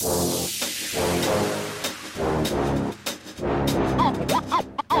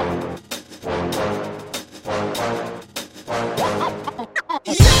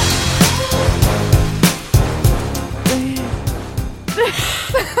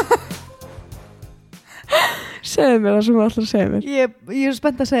Segðu mér það sem þú ætlar að segja mér. Ég er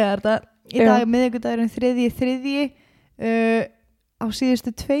spennt að segja þetta. Í dag miðvikudagurinn 3.3. Á síðustu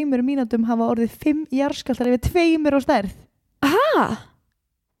 2 mínútum hafa orðið 5 jarðskjálftar yfir 2 á stærð. Aha!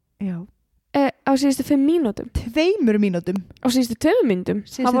 Já. Á síðustu 5 mínútum? 2 mínútum. Á síðustu 2 mínútum?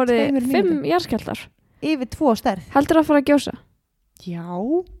 Það voru 5 jarðskjálftar? Yfir 2 stærð. Heldur að fara að gjósa? Já.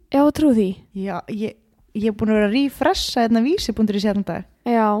 Já, trú því. Já, ég er búin að vera að refressa hérna vísi.is hérna dag.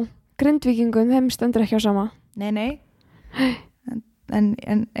 Já, Grindvíkingum, þeim stendur ekki á sama. Nei. En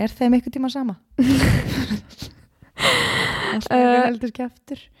er þeim eitthvað tíma sama? Það er heldur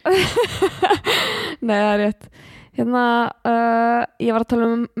kjaftur. Nei, það er rétt. Hérna, ég var að tala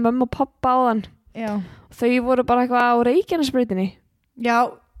um mömmu og pappa áðan. Já. Þau voru bara eitthvað á Reykjanesbrautinni. Já,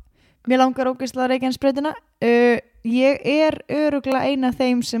 mér langar ógeðslega á Reykjanesbrautina. Ég er örugglega ein af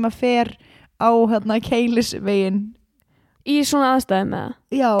þeim sem að fer á Keilisveginn. Í svona aðstæðum eða?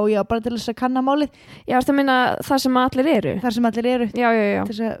 Já, bara til þess að kanna málið. Já, það meina það sem allir eru? Það sem allir eru. Já.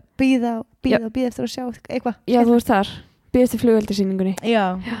 Til þess að bíða eftir að sjá eitthvað. Já, þú ert þar. Bíða eftir flugveldasýningunni.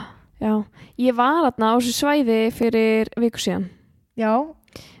 Já. Ég var þarna á þessu svæði fyrir viku síðan. Já.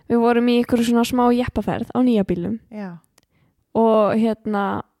 Við vorum í ykkur svona smá jeppaferð á nýja bílum. Já. Og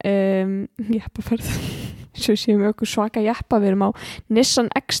jeppaferð. Svo séum við okkur svaka jeppa, við erum á Nissan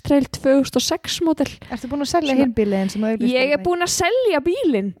X-Trail 2006 model. Ertu búin að selja hinn bílinn sem að Ég er búin að selja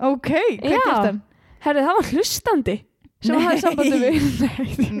bílinn. Ok, hvað gerst hann? Herri, það var hlustandi sem hafði sambandi við.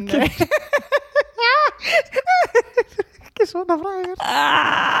 Nei. Ekki svona frægur.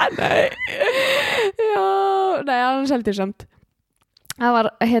 Nei. Já, nei, hann seldi samt. Það var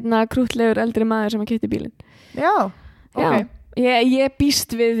krútlegur eldri maður sem að keypti bílinn. Já, ok. Já, ég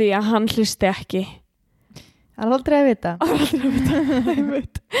býst við því að hann hlusti ekki. Það er aldrei að vita. Ég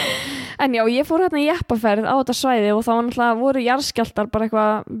veit. En já, ég fór í jeppaferð á þetta svæði og þá náttúrulega voru jarðskjálftar bara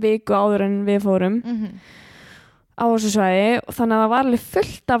eitthvað viku áður en við fórum á þessu svæði og þannig að það var alveg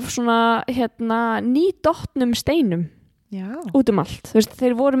fullt af svona nýdottnum steinum út allt. Þú veist,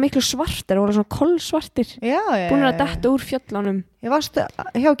 þeir voru miklu svartir, voru svona kolsvartir. Já. Búin að detta úr fjöllunum. Ég varstu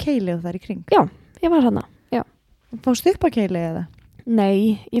hjá Keili og þar í kring? Já, ég var þarna, já. Fórstu upp á Keili eða?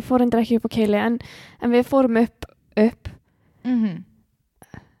 Nei, ég fór endur ekki upp á Keili en við fórum upp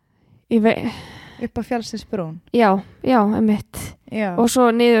upp á fjallsins-brún. Já, einmitt. Já. Og svo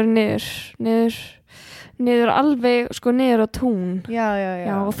niður alveg niður á tún.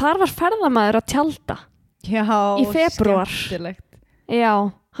 Já. Og þar var ferðamaður að tjalda. Já, í febrúar. Skemmtilegt. Já,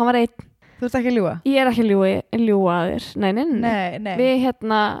 hann var einn. Þú ert ekki að ljúga? Ég er ekki að ljúga að þér. Nei. Við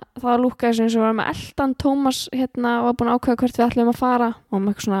það var lúkkaði sem við varum með eldan. Tómas var búin að ákveða hvert við ætlum að fara og með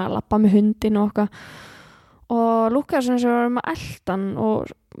eitthvað svona að labba með hundin og eitthvað. Og lúkkaði sem við varum með eldan og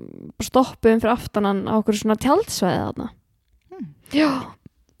stoppuðum fyrir aftanan á okkur svona tjaldsvæði þarna. Já.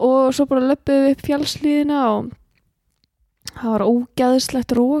 Og svo bara löppuðum við upp fjallslíðina og það var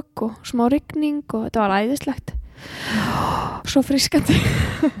ógeðslegt rok og smá rigning og þetta var æðislegt. Svo frískandi.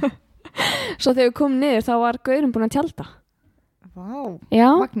 Svo þegar við komum niður þá var gaurinn búin að tjalda. Vá,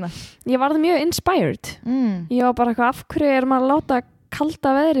 magna. Ég varð mjög inspired. Ég var bara eitthvað, af hverju er maður að láta kalda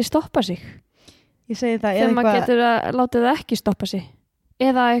veðri stoppa sig? Ég segi það. Þegar maður getur að láta það ekki stoppa sig.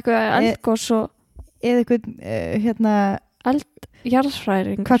 Eða eitthvað eldgos og eða eitthvað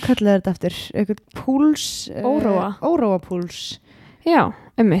jarðhræring. Hvað kallar þetta eftir? Eitthvað púls? Óróa púls. Já,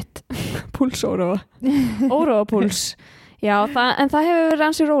 einmitt. Púls óróa. Óróa púls. Já, en það hefur verið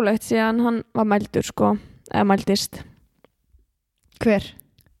ansi rólegt síðan hann var mældur, eða mældist. Hver?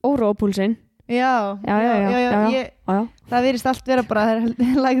 Óróapúlsinn. Já. Það virðist allt vera bara, það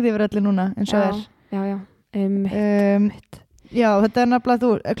er lægði yfir öllu núna, eins og er. Já. Já, þetta er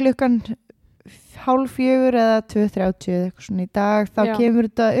nefnilega klukkan 3:30 eða 2:30 eitthvað svona í dag, þá kemur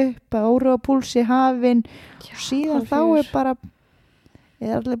þetta upp að óróapúlsi hafinn og síðan þá er bara, ég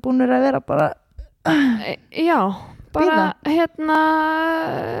er allir búinir að vera bara, bara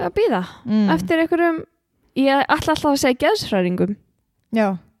að bíða eftir einhverjum, ég ætla alltaf að segja geðshræringum.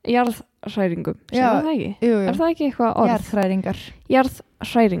 Já. Jarðhræringum, segir það ekki? Jú. Er það ekki eitthvað orð?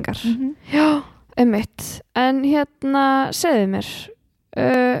 Jarðhræringar. Já, einmitt. En segðu mér,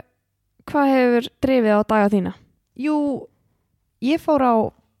 hvað hefur drifið á daga þína? Jú, ég fór á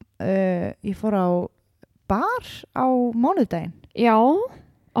bar á mánudaginn. Já.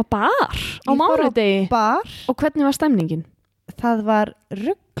 Á bar? Á mánudegi? Bar. Og hvernig var stemningin? Það var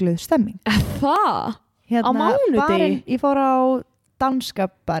ruggluð stemming. Það? Á mánudegi? Barinn, ég fór á danska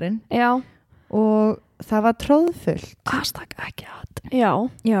barinn. Já. Og það var tróðfullt. Hashtag ekki hatt. Já.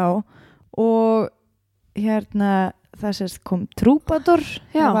 Og það kom trúbadur.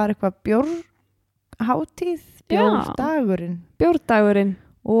 Það var eitthvað bjórhátíð. Bjórdagurinn.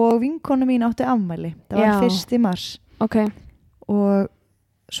 og vinkona mín átti afmæli, það var 1. mars og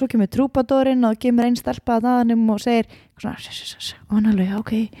svo kemur trúbadorinn og kemur einn stelpa að aðanum og segir svona, og hann alveg,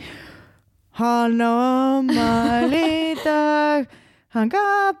 hann á afmæli í dag, hann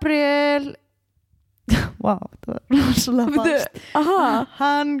Gabriel. Vá, það var rosalega fast.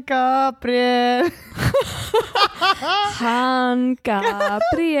 Hann Gabriel. Hann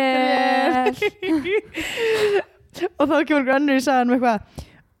Gabriel. Og þá kemur önnur í sagan með eitthvað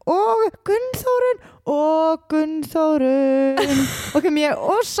og Gunnþórun og kem ég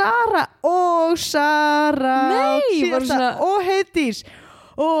og Sara Nei, og Heiðdís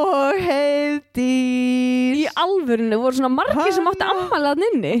í alvörinu voru svona margir sem átti afmæli að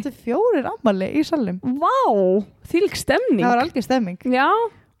nynni. Þetta 4 afmæli í salnum. Vá, þvílík stemning. Það var algjör stemning. Já.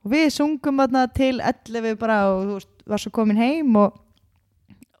 Og við sungum þarna til 11 bara og þú veist, var svo komin heim og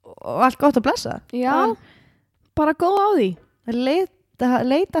allt gott að blessa. Já, bara góð á því. Það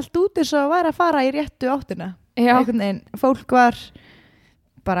leit allt út eins og væri að fara í réttu áttina. Já. Einhvern veginn, fólk var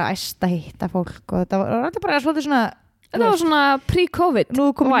bara æst að hitta fólk og það var alltaf bara svolítið svona. Það var svona pre-covid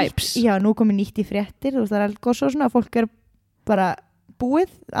vibes. Já, nú komið nýtt í fréttir, þú veist, það algóð svo svona að fólk bara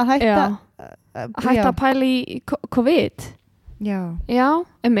búið að hætta. Hætta að pæla í COVID. Já. Já,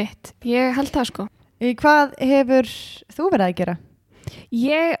 mitt. Ég held það sko. Hvað hefur þú verið að gera?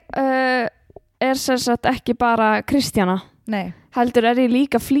 Ég sem sagt ekki bara Kristjana. Nei. Heldur ég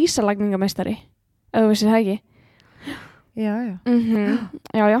líka flísalagningameistari. Ef þú vissir það ekki. Já.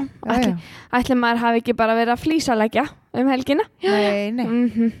 Já. Ætli maður hafi ekki bara verið að flísalækja helgina. Nei.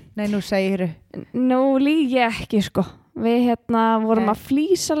 Nei, nú segir þú. Nú lík ég ekki sko. Við vorum að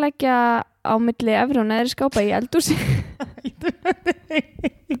flísalækja á milli efri og neðri skápa í eldhúsi.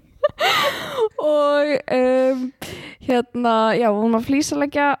 Og já, vorum að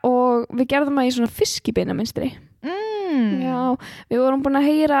flísalækja og við gerðum það í svona fiskibeinamynstri. Já, við vorum búin að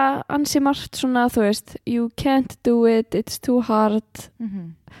heyra ansi margt svona, þú veist, you can't do it, it's too hard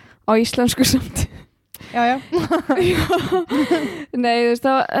á íslensku samt. Já. Nei, þú veist,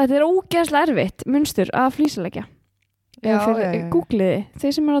 þetta er ógeðslega erfitt munstur að flísalækja. Já. Googliði,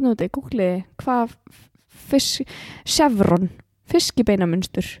 þeir sem að núti, googliði hvað chevron,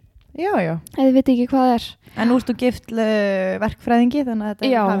 fiskibeinamunstur. Já. Þið veit ekki hvað það er. En nú ertu gift verkfræðingi, þannig að þetta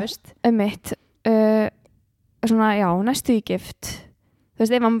er hafist. Já, mitt. Svona, já, næstu í gift. Þú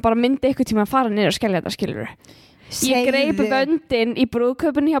veist, ef maður bara myndi eitthvað tíma að fara niður og skilja þetta, skilur. Ég greip vöndin í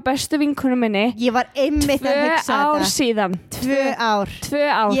brúðkaupinu hjá bestu vinkonum minni. Ég var einmitt að hugsa þetta. 2 ár síðan. 2 ár. 2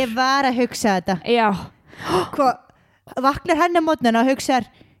 ár. Ég var að hugsa þetta. Já. Vaknar henni á mótnuna og hugsar,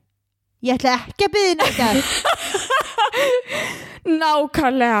 ég ætla ekki að biðja þetta.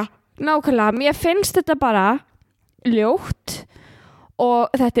 Nákvæmlega. Mér finnst þetta bara ljótt og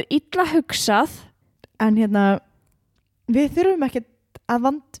þetta er illa hugsað. En við þurfum ekki að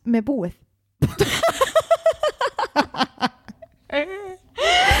vand með búið.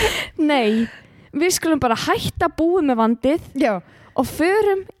 Nei, við skulum bara hætta búið með vandið. Já. Og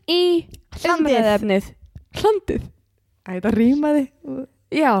förum í umræðefnið. Hlandið. Það rýmaði.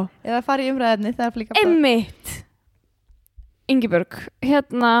 Já. Eða fara í umræðefnið, það er líka bara. Einmitt. Ingibjörg,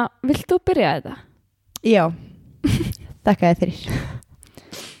 vilt þú byrja þetta? Já. Þakka þér fyrir.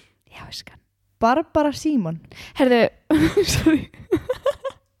 Já, ég skal. Barbara Simon. Herðu, sorry.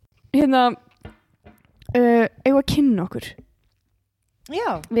 Eigum að kynna okkur.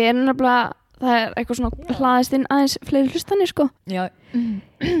 Já. Við erum nefnilega, það er eitthvað svona hlaðist inn aðeins fleiri hlustanir sko. Já.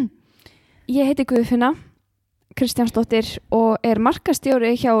 Ég heiti Guðfinna Kristjánsdóttir og er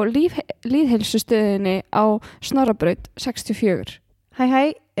markastjóri hjá lýðheilsustöðinni á Snorrabraut 64.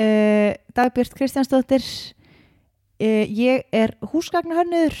 Hæ, Dagbjört Kristjánsdóttir. Ég er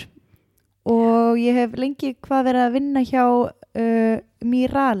húsgagnahönnuður og ég hef lengi verið að vinna hjá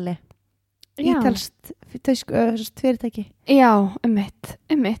Mirale. Ítalskt fyrirtæki. Já,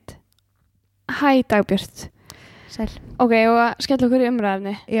 einmitt. Hæ, Dagbjört. Sæl. Ok, og að skella okkur í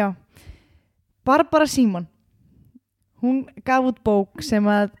umræðinni. Já. Barbara Simon. Hún gaf út bók sem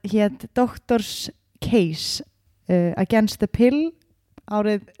að hét Doctor's Case Against the Pill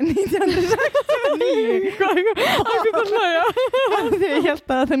árið 1969. Þegar ég held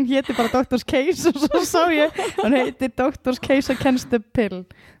að hann héti bara Doctor's Case og svo sá ég hann heiti Doctor's Case Against the Pill.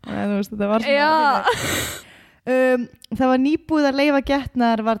 Þú veist, þetta var svona það var nýbúið að leyfa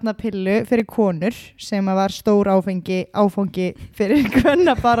getnaðarvarnapillu fyrir konur sem var stór áfangi fyrir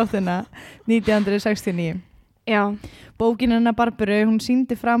kvennabaráttuna 1969. Já. Bókin hennar Barbaru, hún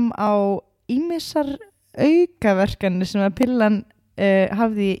sýndi fram á ýmissar aukaverkanir sem að pillan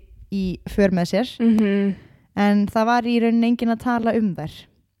hafði í för með sér. En það var í rauninni enginn að tala um þær.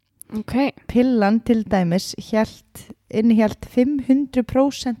 Okay. Pillan til dæmis innihélt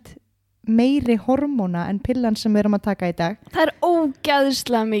 500% meiri hormóna en pillan sem við erum að taka í dag. Það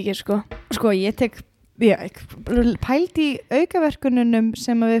ógeðslega mikið Sko ég pældi í aukaverkununum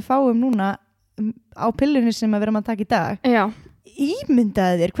sem við fáum núna á pillunni sem við erum að taka í dag. Já.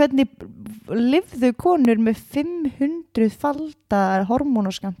 Ímyndaðu þér hvernig lifðu konur með 500-faldar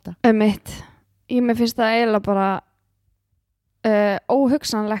hormónaskammta. Mér finnst það eiginlega bara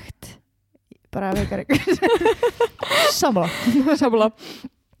óhugsanlegt. Bara veikar Sammála.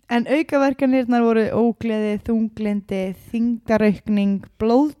 En aukaverkanirnar voru ógleði, þunglindi, þyngdaraukning,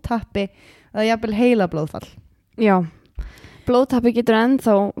 blóðtappi eða jafnvel heilablóðfall. Já. Blóðtappi getur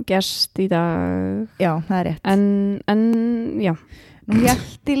ennþá gerst í dag. Já, það er rétt. En já. Nú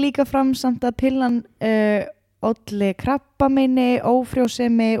hélti líka fram samt að pillan olli krabbameini,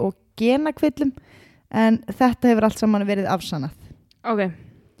 ófrjósemi og genakvillum, en þetta hefur allt saman verið afsannað. Ok.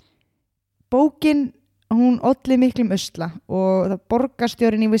 Bókin, hún olli miklum usla og það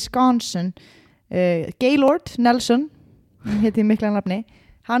borgarstjórinn í Wisconsin, Gaylord Nelson, hann héti mikla nafni,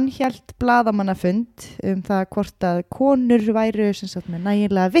 hann hélt blaðamannafund það hvort að konur væru með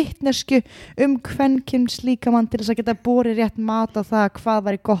nægilega vitnesku kvenkyns líkamann til þess að geta borið rétt mat á það hvað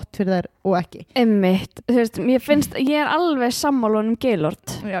væri gott fyrir þær og ekki. Einmitt, þú veist, ég alveg sammála Gaylord.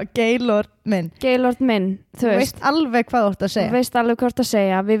 Já, Gaylord minn, þú veist alveg hvað þú ert að segja. Þú veist alveg hvað þú ert að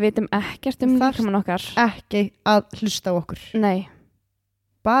segja, við vitum ekkert líkamann okkar. Ekki að hlusta á okkur. Nei.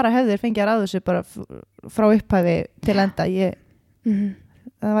 Bara hefðir fengið að ráða þessu bara frá upphæfi til enda.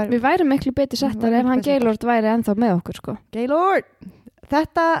 Við værum miklu betur settar ef hann Gaylord væri ennþá með okkur Gaylord,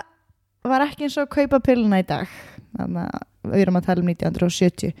 þetta var ekki eins og að kaupa pilluna í dag. Þannig að við erum að tala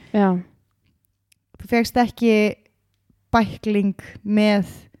 1970. Já. Þú fékkst ekki bækling með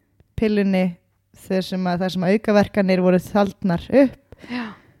pillunni þar sem aukaverkanir voru þaldnar upp. Já.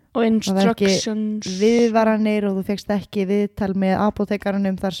 Og instructions. Og viðvaranir og þú fékkst ekki viðtal með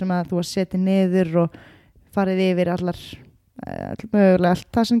apótekaranum þar sem að þú var setið niður og farið yfir mögulega allt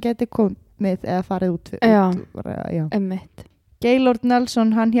það sem geti komið eða farið út. Já. Einmitt. Gaylord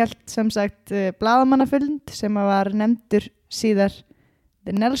Nelson, hann hélt sem sagt blaðamannafund sem var nefndur síðar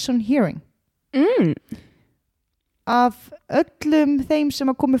The Nelson Hearing. Af öllum þeim sem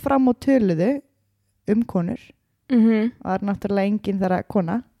að komi fram og töluðu konur, var náttúrulega enginn þeirra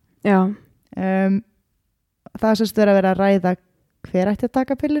kona. Já. Það semst verið að vera að ræða hver ætti að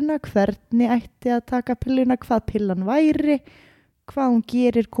taka pilluna, hvernig ætti að taka pilluna, hvað pillan væri, hvað hún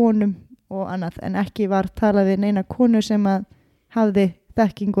gerir konum og annað, en ekki var talað við neina konu sem að hafði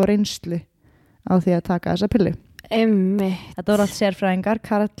þekking og reynslu á því að taka þessa pillu. Þetta voru allt sérfræðingar,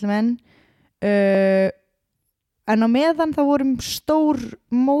 karlmenn, en á meðan það vorum stór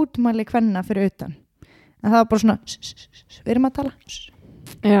mótmæli kvenna fyrir utan. En það var bara svona, við erum að tala.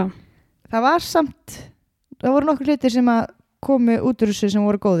 Já. Það voru nokkur hlutir sem að komu út úr þessu sem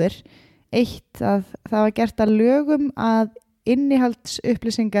voru góðir. Eitt, að það var gert að lögum að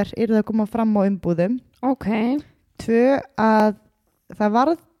innihaldsupplýsingar yrðu að koma fram á umbúðum. Ok. 2, að það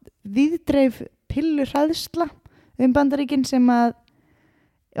varð víðdreif pillurhræðsla Bandaríkin sem að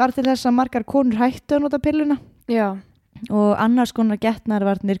var til þess að margar konur hættu að nota pilluna. Já. Og annars konar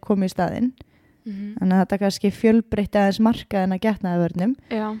getnaðarvarnir komu í staðinn. Þannig að þetta kannski fjölbreytti aðeins markaðin að getnaðarvörnum.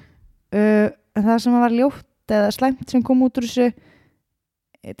 Já. En það sem var ljótt eða slæmt sem kom út úr þessu,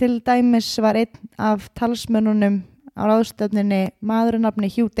 til dæmis var einn af talsmönnunum á ráðstöfninni maðurinn nafni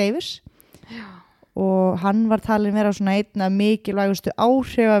Hugh Davis. Já. Og hann var talin vera svona einn af mikilvægustu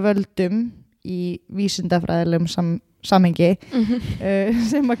áhrifavöldum í vísindafræðilegum samhengi.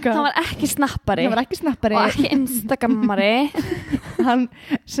 Það var ekki snappari og ekki instagrammari. Hann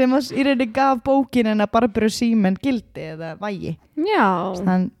sem í rauninni gaf bókin en að Barbara Seaman gildi eða vægi. Já.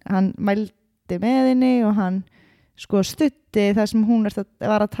 Hann mældi með henni og hann stutti það sem hún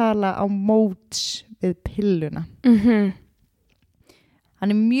var að tala á móts við pilluna. Hann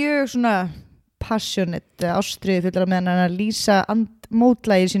er mjög svona passionate, ástriðufullur meðan hann að lýsa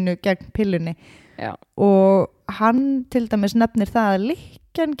mótlægi sínu gegn pillunni. Já. Og hann til dæmis nefnir það að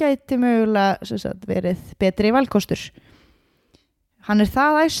lykkjan gæti mögulega verið betri valkostur. Hann er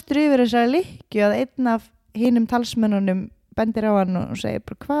það æstur yfir þessari lykkju að einn af hinum talsmönnunum bendir á hann og segir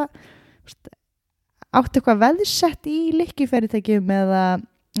bara hvað áttu eitthvað veðsett í lykkjufyrirtækjum eða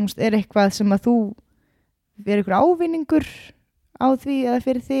er eitthvað sem að þú er eitthvað ávinningur á því eða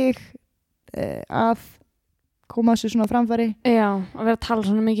fyrir þig að koma þessu svona framfæri. Já, að vera að tala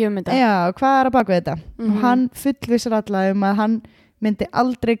svona mikið þetta. Já, hvað er að baka þetta? Og hann fullvissar alla að hann myndi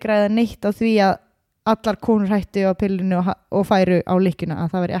aldrei græða neitt á því að allar konur hættu á pillinu og færu á lykkjuna,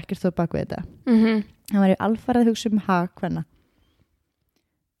 að það væri ekkert þó baka þetta. Hann væri alfarið að hugsa hag kvenna.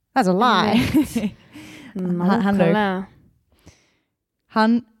 That's a lie.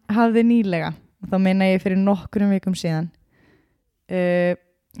 Hann hafði nýlega, þá meina ég fyrir nokkrum vikum síðan,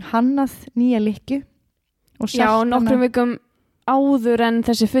 hannað nýja lykkju. Já, nokkrum vikum áður en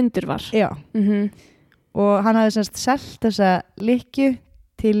þessi fundur var. Já. Og hann hafði semst selt þessa lykkju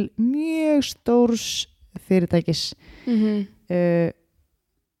til mjög stórs fyrirtækis.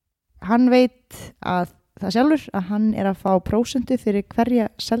 Hann veit að það sjálfur að hann að fá prósentu fyrir hverja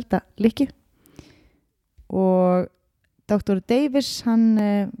selda lykkju og Dr. Davis hann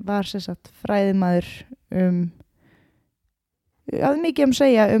var sem sagt fræðimaður hafði mikið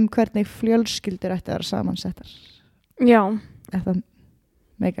segja hvernig fjölskyldur ætti að vera samansettar. Já. Þetta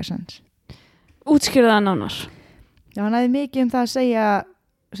make sense. Útskýrðu það nánar. Já, hann hafði mikið það að segja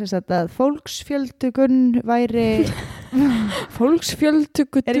sem sagt að fólksfjöldugun væri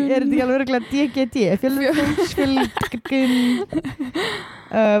fólksfjöldugun er þetta ekki alveg örugglega DGD fólksfjöldugun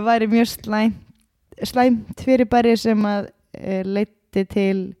væri mjög slæmt fyrirbæri sem að leiddi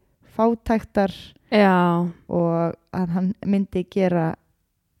til fátæktar. Já. Og að hann myndi gera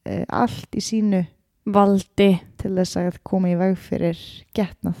allt í sínu valdi til þess að koma í veg fyrir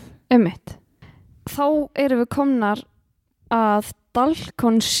getnað. Einmitt. Þá erum við komnar að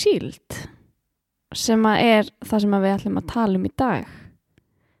Dalkon Shield sem að það sem að við ætlum að tala í dag.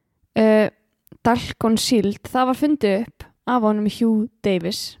 Dalkon Shield, það var fundið upp af honum Hugh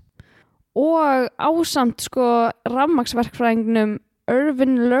Davis og ásamt rafmagnsverkfræðingnum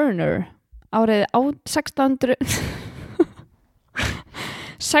Irvin Lerner árið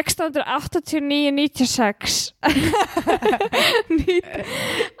 1689-96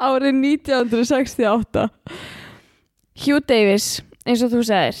 árið 1968. Hugh Davis, eins og þú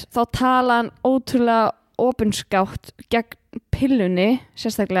segir, þá tala hann ótrúlega opinskátt gegn pillunni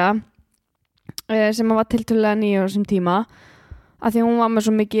sérstaklega sem var tiltölulega nýja á þessum tíma af því hún var með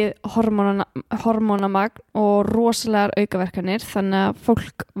svo mikið hormónamagn og rosalegar aukaverkanir þannig að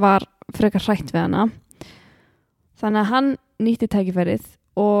fólk var frekar hrætt við hana. Þannig að hann nýtti tækifærið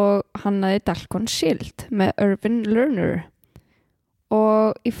og hannaði Dalkon Shield með Irvin Lerner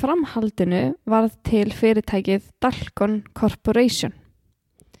og í framhaldinu varð til fyrirtækið Dalkon Corporation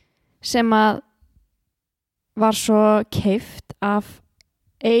sem að var svo keypt af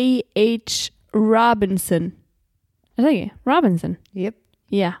A.H. Robinson. Er það ekki? Robinson? Yep.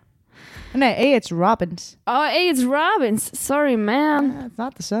 Yeah. Nei, A.H. Robbins. Oh, A.H. Robbins. Sorry, man. It's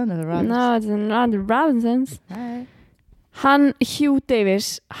not the son of the Robbins. No, it's not the Robinsons. Nei. Hann, Hugh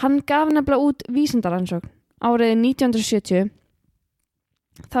Davis, hann gaf nefnilega út vísindaransókn árið 1970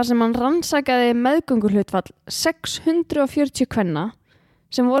 þar sem hann rannsakaði meðgönguhlutfall 640 kvenna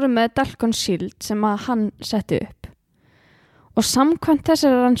sem voru með Dalkon Shield sem að hann setti upp. Og samkvæmt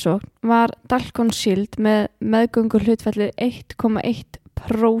þessari rannsókn var Dalkon Shield með meðgönguhlutfallið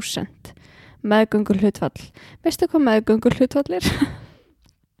 1,1% meðgönguhlutfall. Veistu hvað meðgönguhlutfall er?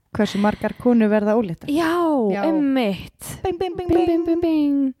 Hversu margar konur verða óléttar? Já, einmitt. Bing, bing, bing, bing, bing, bing,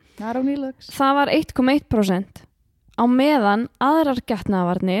 bing. Not only looks. Það var 1,1% á meðan aðrar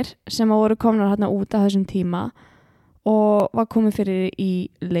getnaðarvarnir sem voru komnar hérna út af þessum tíma og var komið fyrir í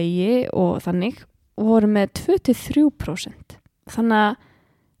legi og þannig voru með 2-3%. Þannig að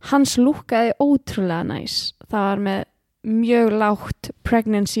hans lúkkaði ótrúlega næs. Það var með mjög lágt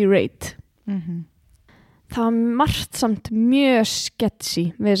pregnancy rate. Það var margt samt mjög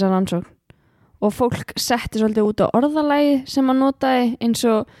sketchy við þessa rannsókn og fólk setti svolítið út á orðalagi sem hann notaði eins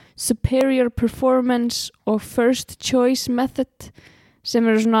og superior performance og first choice method sem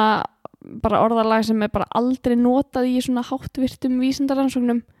eru svona bara orðalag sem bara aldrei notað í svona háttvirtum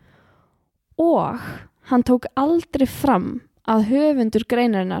vísindarannsóknum og hann tók aldrei fram að höfundur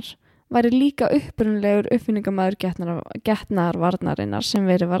greinarinnar væri líka upprunalegur uppfinningamæður getnaðarvarnarinnar sem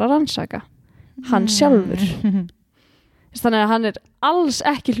verið var að rannsaka. Hann sjálfur. Þannig að hann alls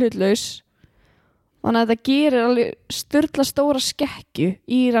ekki hlutlaus þannig að þetta gerir alveg sturla stóra skekkju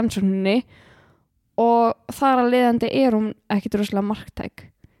í rannsókninni og þar að leiðandi hún ekki droslega marktæk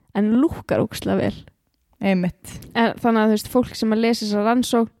en lúkkar ógeðslega vel. Einmitt. Þannig að þú veist, fólk sem að lesa þessa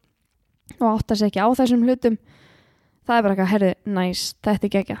rannsókn og átta sig ekki á þessum hlutum það bara eitthvað, herri, næs, þetta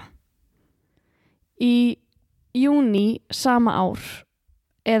geggjað. Í júní sama ár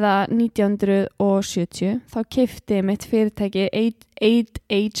eða 1970 þá keypti mitt fyrirtæki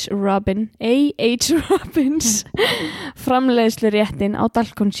A.H. Robbins framleiðsluréttin á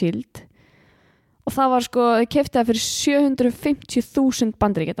Dalkon Shield og það var keypti það fyrir 750.000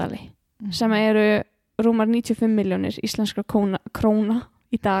 bandaríkjadali sem eru rúmar 95 milljónir íslenskra króna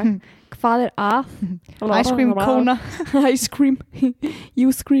í dag. Hvað er að? Ice cream kona. Ice cream, you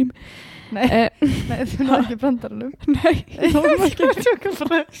scream. Nei, þú náðu ekki brandaranum. Nei, þú náðu ekki að tjóka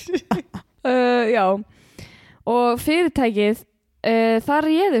fræksi. Já, og fyrirtækið, þar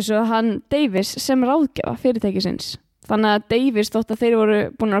réði svo hann Davis sem ráðgjafa fyrirtækisins. Þannig að Davis, þótt að þeir voru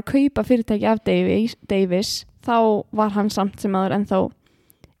búin að kaupa fyrirtæki af Davis, þá var hann samt sem aður ennþá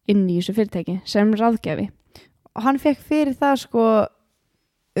inn í þessu fyrirtæki sem ráðgjafi. Og hann fekk fyrir það sko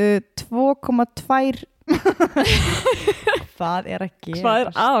 2,2 Hvað er að gera? Hvað er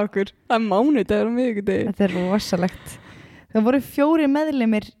að okkur? Það er mánudagur og miðvikudegi. Þetta er rosalegt. Það voru 4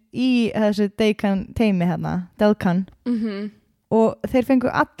 meðlimir í þessu teimi hérna, Delcan. Og þeir fengu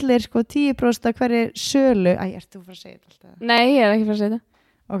allir sko 10% af hverju sölu. Ertu að fara að segja þetta alltaf? Nei, ég er ekki að fara að segja þetta.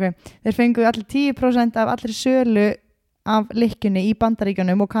 Ok, þeir fengu allir 10% af allir sölu af lykkjunni í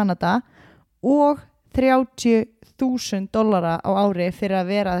Bandaríkjunum og Kanada og $30,000 á ári fyrir að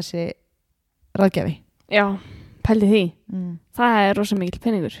vera þessi ráðgjafi. Já, pældi því. Það er rosa mikil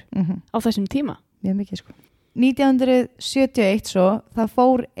peningur á þessum tíma. Mjög mikið sko. 1971 svo, það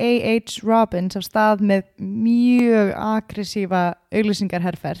fór A.H. Robbins af stað með mjög aggressíva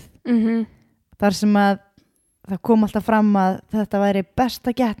auglýsingarherferð. Þar sem að það kom alltaf fram að þetta væri besta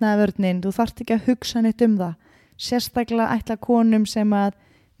getnaðarvörnin, þú þarft ekki að hugsa neitt um það. Sérstaklega ætla konum sem að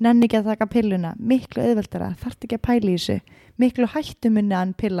nenni ekki að taka pilluna, miklu auðveldara, þarft ekki að pæla í þessu, miklu hættumunni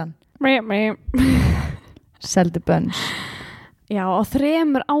en pillan. Seldi bönns. Já, á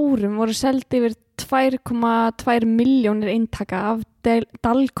 3 árum voru seldi yfir 2,2 milljónir eintaka af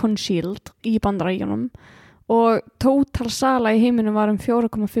Dalcon Shield í Bandaríkjunum og tótal sala í heiminum var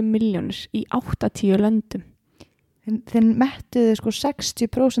 4,5 milljónir í 80 löndum. Þeir mettuðu sko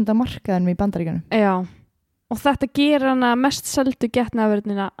 60% af markaðanum í Bandaríkjunum. Já, og þetta gerir hana mest seldu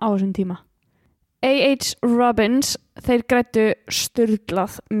getnaðarvörnina á þessum tíma. A.H. Robbins, þeir græddu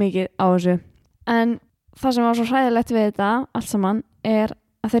sturlað mikið á þessu. En það sem var svo hræðilegt við þetta allt saman er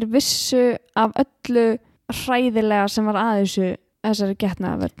að þeir vissu af öllu hræðilega sem var að þessari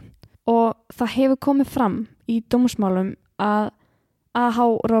getnaðarvörn. Og það hefur komið fram í dómsmálum að A.H.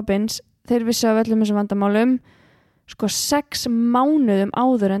 Robbins, þeir vissu af öllum þessum vandamálum sko 6 mánuðum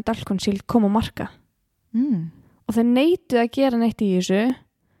áður en Dalcon Shield kom á marka. Og þeir neituðu að gera neitt í þessu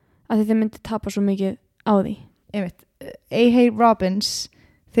að þeir myndi tapa svo mikið á því. A.H. Robbins,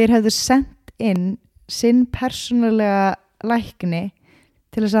 þeir hefðu sendt inn sinn persónulega lækni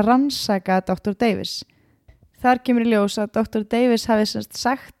til þess að rannsaka Dr. Davis. Þar kemur í ljós að Dr. Davis hafi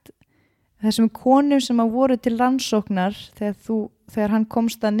sagt þessum konum sem að voru til rannsóknar þegar hann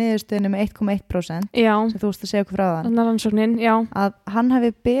komst að niðurstöðinu með 1,1% sem þú veist að segja okkur frá það. Þannig rannsóknin, já. Að hann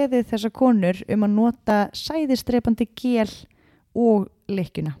hafi beðið þessar konur að nota sæðisdrepandi gél og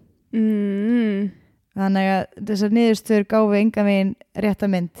lykkjuna. Þannig að þessar niðurstöður gáfu engan veginn rétta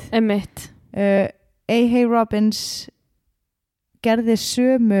mynd. Einmitt. A.H. Robbins gerði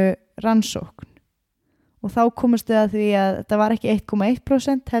sömu rannsókn og þá komust þau að því að þetta var ekki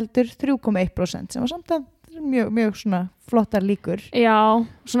 1,1% heldur 3,1% sem var samt að mjög svona flottar líkur. Já,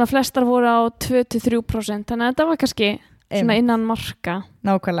 svona flestar voru á 2-3%, þannig að þetta var kannski svona innan marka.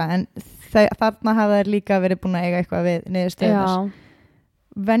 Nákvæmlega, en þarna hafa þær líka verið búin að eiga eitthvað við niðurstöðunar.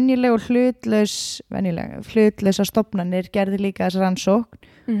 Venjuleg hlutlausa stofnanir gerði líka þessa rannsókn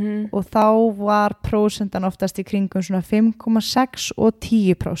og þá var prósentan oftast í kringum svona 5,6 og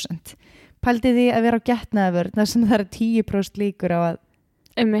 10%. Pældi því að vera á getnaðarvörn þar sem það er 10% líkur á að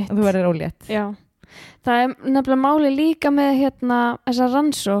þú verður ólétt. Já, það er nefnilega máli líka með þessa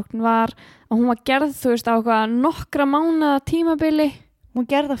rannsókn var að hún var gerð, þú veist, á nokkra mánuða tímabili. Hún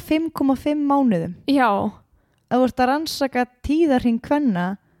gerð á 5,5 mánuðum. Já. Að þú ert að rannsaka tíðarhring kvenna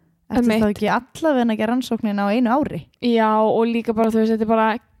eftir þá ekki allavega ekki rannsóknin á 1 ári. Já, og líka bara, þú veist, þetta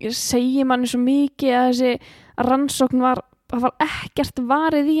bara segir manni svo mikið að þessi rannsókn var ekkert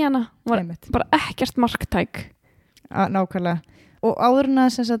varið í hana, var bara ekkert marktæk. Nákvæmlega. Og áður en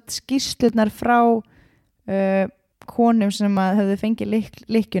að skýrslurnar frá konum sem að höfðu fengið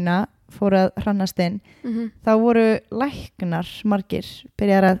lykkjuna fóru að hrannast inn, þá voru læknar margir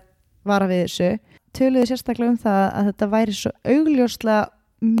byrjar að vara við þessu, töluðu sérstaklega það að þetta væri svo augljóslega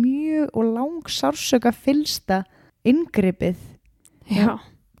mjög og langsársöka fyllsta inngripið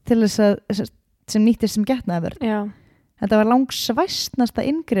til þess að sem nýttist sem getnaðarvörn. Já. Þetta var langsvæstnasta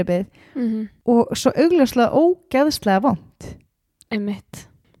inngripið og svo augljóslega ógeðslega vont. Einmitt.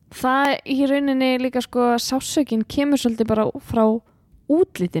 Það í rauninni líka sko sásökin kemur svolítið bara frá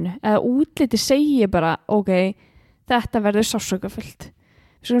útlitinu, eða útliti segir bara ok, þetta verður sásökafullt.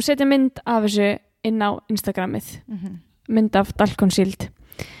 Við skulum setja mynd af þessu inn á Instagramið, mynd af Dalcon Shield.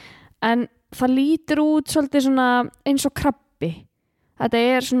 En það lítur út svolítið svona eins og krabbi. þetta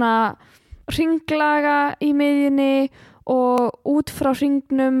er svona hringlaga í miðjunni og út frá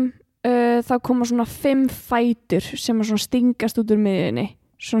hringnum þá koma svona 5 fætur sem að svona stingast út úr miðjunni,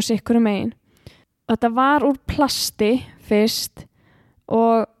 svona sikkurum megin. Þetta var úr plasti fyrst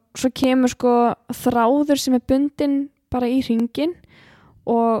og svo kemur sko þráður sem er bundinn bara í hringinn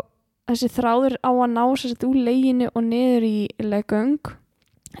og þessi þráður á að ná sér úr leginu og niður í leggöng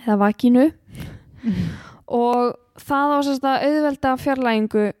eða vakinu og það á sér að auðvelda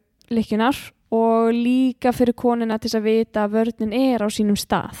fjarlægingu lykkjunnar og líka fyrir konuna til að vita að vörnin er á sínum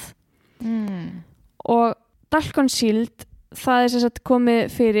stað. Og Dalkon Shield það er sem sagt komið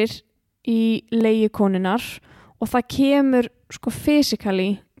fyrir í legi konunnar og það kemur sko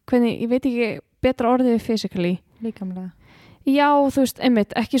physically, hvernig, ég veit ekki betra orðið við physically. Líkamlega. Já, þú veist,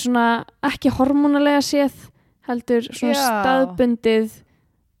 einmitt, ekki hormónalega séð, heldur svona staðbundið,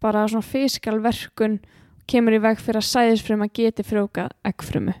 bara svona physical verkun kemur í veg fyrir að sæðisfruma geti frjóvgað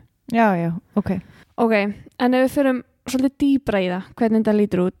eggfrumu. Já, ok. Ok, en ef við förum svolítið dýpra í það, hvernig þetta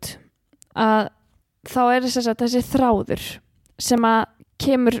lítur út, að þá er þessi þráður sem að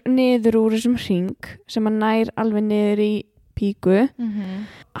kemur niður úr þessum hring sem að nær alveg niður í píku.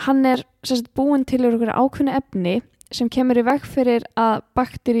 Hann er búinn til úr einhverju ákveðnu efni sem kemur í veg fyrir að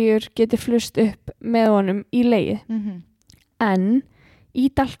bakteríur geti flust upp með honum í legið. En í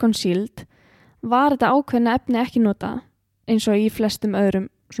Dalkon Shield var þetta ákveðna efni ekki notað eins og í flestum öðrum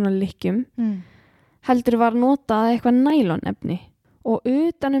svona lykkjum. Heldur var notað eitthvað nælon efni og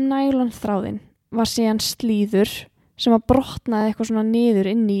utanum nælon þráðinn var síðan slíður sem að brotnaði eitthvað svona niður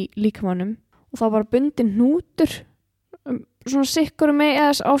inn í líkamanum og þá var bundinn hnútur svona sikkur með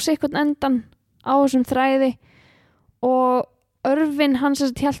eða á sikkurt endan á þessum þræði og örfin hans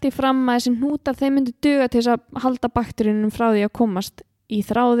hélt í fram að þessi hnútar þeim myndi duga til þess að halda bakteríunum frá því að komast í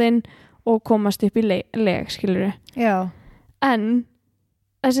þráðinn og komast upp í leg, skilurðu. Já. En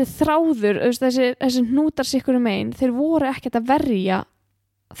þessi þráður, þessi hnútar sikkur megin, þeir voru ekkert að verja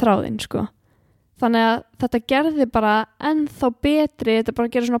þráðinn, sko. Þannig að þetta gerði bara ennþá betri, þetta bara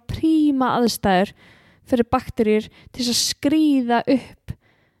gerði svona príma aðstæður fyrir bakteríur til að skríða upp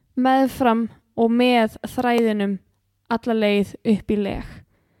meðfram og með þræðinum alla leið upp í leg.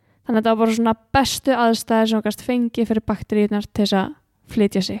 Þannig að þetta var bara svona bestu aðstæður sem okkast fengi fyrir bakteríunar til þess að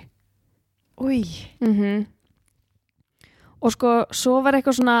flytja sig. Új. Og sko, svo var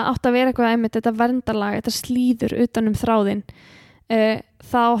eitthvað svona átt að vera eitthvað einmitt, þetta verndarlag, þetta slíður utanum þráðinn.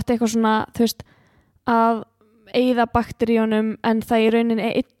 Það átti eitthvað svona, þú veist, að eyða bakteríunum en það í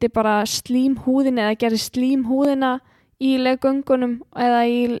rauninni eyddi bara slímhúðin eða gerði slímhúðina í leggöngunum eða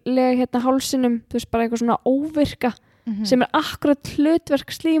í hálsinum, þú veist, bara eitthvað svona óvirka sem er akkurat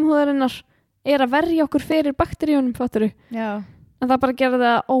hlutverk slímhúðarinnar er að verja okkur fyrir bakteríunum, fattur þú? Já. En það bara gerði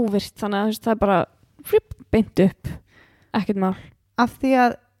það óvirkt, þannig að það er bara beint upp, ekkert mál. Af því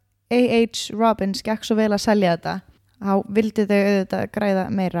að A.H. Robbins gekk svo vel að selja þetta, þá vildi þau auðvitað græða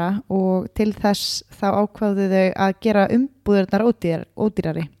meira og til þess þá ákváðu þau að gera umbúðirnar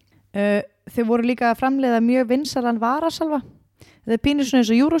ódýrari. Þau voru líka að framleiða mjög vinsalan varasalva. Þau pínur svona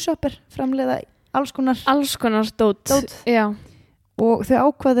eins og Euroshopper, framleiða alls konar dót. Já. Og þau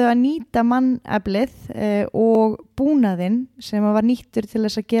ákváðu að nýta manneflið og búnaðinn sem var nýttur til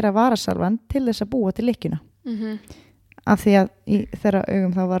þess að gera varasalvan til þess að búa til lykkjuna. Af því að í þeirra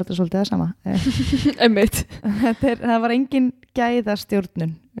augum þá var þetta svolítið það sama. Einmitt. Það var engin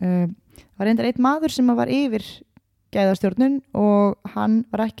gæðastjórnun. Það var reyndar einn maður sem var yfir gæðastjórnun og hann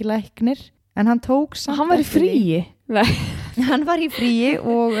var ekki læknir en hann tók samt hann var í fríi? Nei. Hann var í fríi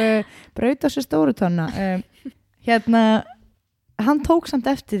og braut á sér stóru tonna. Hann tók samt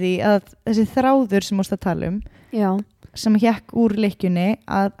eftir því að þessi þráður sem mást að tala um, já, sem hékk úr lykkjunni,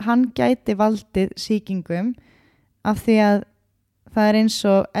 að hann gæti valdið sýkingum af því að það er eins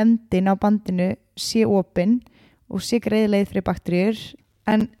og endin á bandinu sé opinn og sé greiðleið fyrir bakteríur,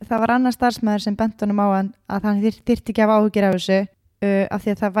 en það var annar starfsmæður sem bent honum á að hann þyrfti ekki að áhyggjur af þessu af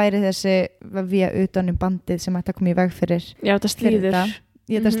því að það væri þessi vía utanum bandið sem ætti að koma í veg fyrir. Já, þetta slíður.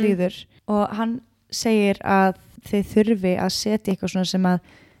 Þetta slíður. Og hann segir að þið þurfi að setja eitthvað svona sem að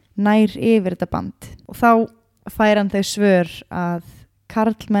nær yfir þetta band og þá fær hann þau svör að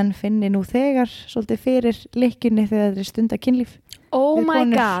karlmenn finni nú þegar svolítið fyrir lykkjunni þegar þeir stunda kynlíf. Oh my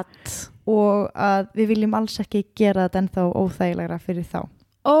god. Og að við viljum alls ekki gera þetta ennþá óþægilegra fyrir þá.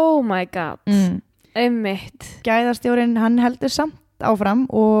 Oh my god. Einmitt. Gæðastjórinn hann heldur samt áfram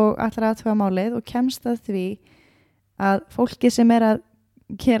og ætlar að athuga málið og kemst að því að fólki sem er að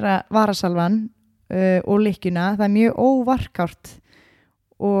gera varasalvan og lykkjuna, það er mjög óvarkárt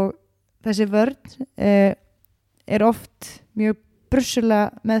og þessi vörn er oft mjög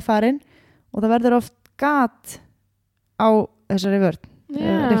brussulega með farin og það verður oft gat á þessari vörn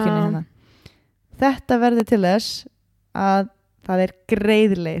rykkjunni hérna. Þetta verður til þess að það er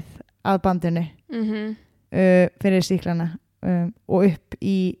greiðleið að bandinu fyrir sýklana og upp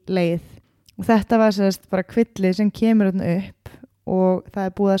í leið og þetta var sérst bara kvillið sem kemur upp og það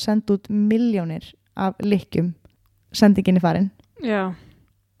er búið að senda út milljónir af lykkjum sendingin í farin. Já.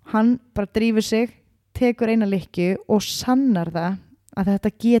 Hann bara drífur sig, tekur eina lykkju og sannar það að þetta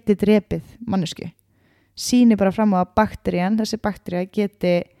geti drepið mannesku. Sýnir bara fram á að þessi baktería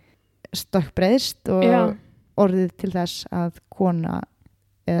geti stökkbreiðst og orðið til þess að kona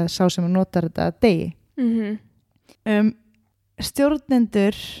eða sá sem notar þetta degi.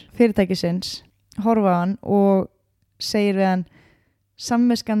 Stjórnendur fyrirtækisins horfa á hann og segir við hann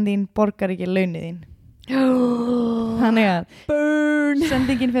samviskan þín borgar ekki launið þín. Þannig að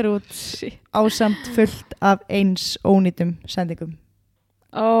sendingin fer út ásamt fullt af eins ónýtum sendingum.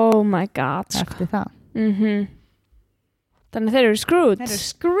 Oh my god. Eftir það. Þannig þeir eru screwed.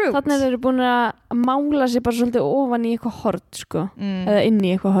 Þannig þeir eru búin að mála sig bara svolítið ofan í eitthvað horn sko. Eða inn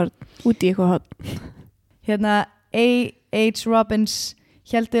í eitthvað horn, út í eitthvað horn. Hérna A.H. Robbins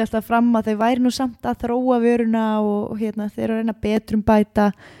héldu alltaf fram að þau væri nú samt að þróa vöruna og hérna þeir eru að reyna betrum bæta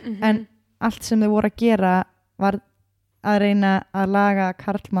en allt sem þau voru að gera var að reyna að laga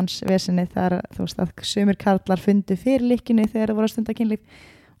karlmannsvesinni þar þú veist að sumir karlar fundu fyrir lykkjunni þegar það voru að stunda kynlíf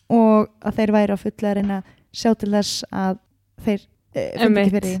og að þeir væri að fulla að reyna að sjá til þess að þeir fundu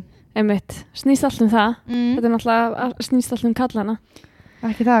ekki fyrir Einmitt, snýst allt það þetta er náttúrulega snýst allt kallana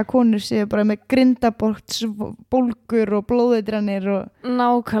ekki það að konur séu bara með grindaborts bólgur og blóðeitranir og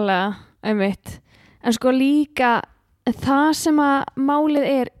nákvæmlega, einmitt en sko líka það sem að málið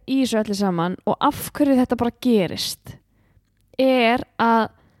er í þessu öllu saman og af hverju þetta bara gerist er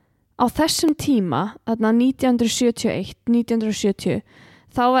að á þessum tíma þarna 1971, 1970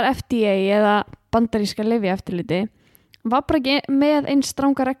 þá var FDA eða bandaríska lyfjaeftirliti var bara ekki með eins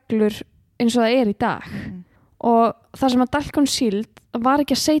stranga reglur eins og það er í dag og það sem að Dalkon-Shield var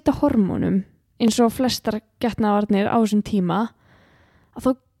ekki að seita hormónum eins og flestar getnaðarvarnir á þessum tíma að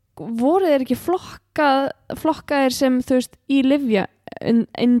þó voru þeir ekki flokkaðir sem þú veist í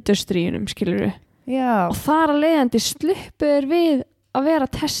lyfjaindustríunum skilurðu og þar að leiðandi sluppuður við að vera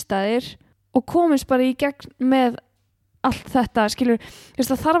testaðir og komist bara í gegn með allt þetta skilur,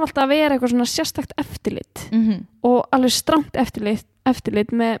 það þarf alltaf að vera eitthvað svona sérstakt eftirlit og alveg strangt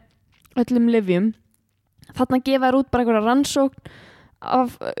eftirlit með öllum lyfjum þarna gefa þær út bara eitthvað rannsókn af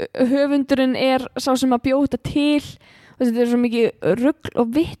höfundurinn er sá sem að bjóta til og þetta er svo mikið rugl og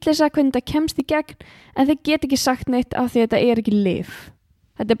vitleysa hvernig þetta kemst í gegn en þeir get ekki sagt neitt af því að þetta er ekki lyf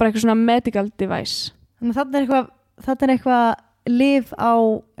þetta er bara eitthvað svona medical device þannig að þetta er eitthvað lyf á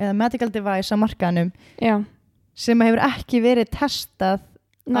eða medical device á markaðnum sem hefur ekki verið testað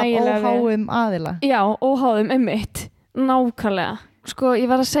af óháðum aðila óháðum einmitt nákvæmlega sko ég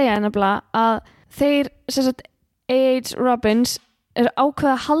var að segja nefnilega að þeir A.H. Robbins er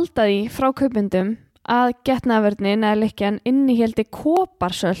ákveða að halda því frá kaupendum að getnaðarvörnin eða lykkjan innihéldi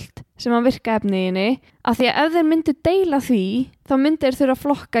koparsölt sem að virka efniðinni af því að ef þeir myndu deila því þá myndu þeir þurfa að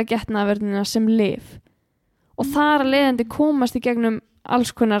flokka getnaðarvörnina sem lyf og þar að leiðandi komast í gegnum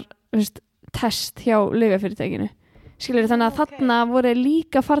alls konar test hjá lyfjafyrirtækinu skilur þannig að þarna voru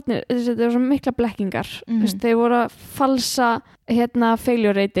líka farnir þetta voru svo mikla blekkingar þeir voru að falsa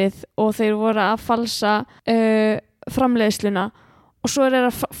failure rateið og þeir voru að falsa framleiðsluna og svo er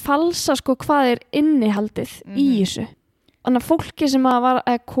að falsa sko hvað er innihaldið í þessu þannig að fólki sem að var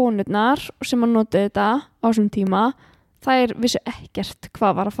konurnar sem að nota þetta á þessum tíma þær vissu ekkert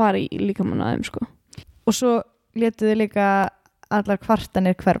hvað var að fara í líkamann að þeim sko og svo létuðu líka allar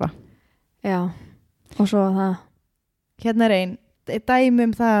kvartanir hverfa og svo að það hérna er ein dæmi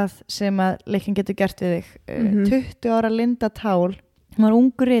það sem að lykkjan getur gert við þig 20 ára Linda Tál hún var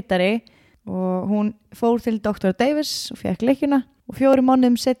ungur ritari og hún fór til Dr. Davis og fekk lykkjuna og 4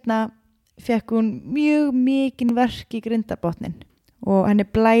 mánuðum setna fekk hún mjög mikinn verk í grindarbotnin og henni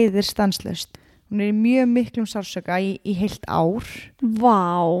blæðir stanslaust hún er í mjög miklum sársauka í heilt ár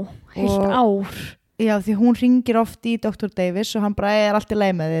heilt ár já því hún ringir oft í Dr. Davis og hann bara er allt í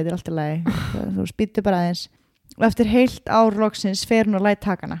lagi með þig þetta er allt í lagi þú spýtur bara aðeins og eftir heilt ár loksins fer hún að læt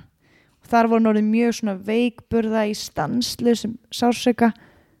takana og þar voru hún orðið mjög svona veikburða í stanslausum sársauka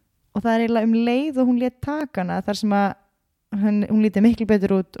og það er eiginlega leið og hún lét takana þar sem að hún lítið miklu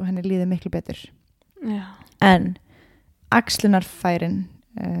betur út og henni líði miklu betur en axlunarfærin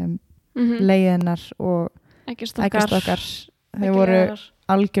leiðinar og ekkjastokkar þau voru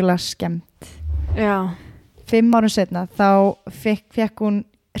algjörlega skemmt 5 árum setna þá fekk hún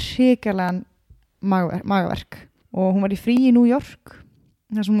hrikalegan magaverk og hún var í fríi í New York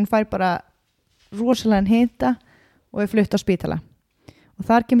þar sem hún fær bara rosalega hita og er flutt á spítala og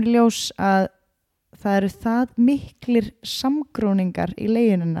þar kemur í ljós að það eru það miklir samgróningar í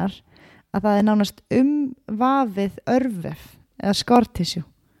leiguninnar að það nánast vafið örvef eða skortissue.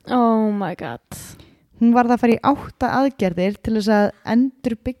 Oh my god. Hún varð að fara í 8 aðgerðir til þess að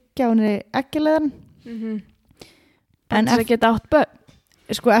endur byggja henni eggjaleðan. En þess að geta 8 börn.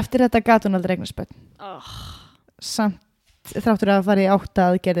 Sko eftir þetta gat hún aldrei eignast börn. Samt þráttur að fara í 8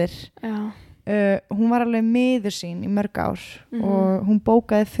 aðgerðir. Já. Hún var alveg miður sín í mörg ár og hún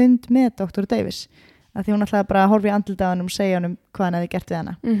bókaði fund með Dr. Davis að því hún ætlaði bara að horfa í andlitið á hann og segja hann hvað hann hefði gert við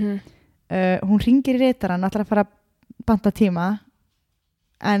hana. Hún hringir í ritarann, ætlar að fara að banta tíma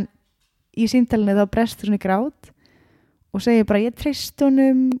en í símtalinu þá brestur hún í grát og segir bara ég treyst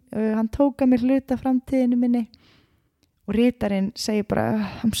honum, hann tóka mér hluta framtíðinu minni og ritarinn segir bara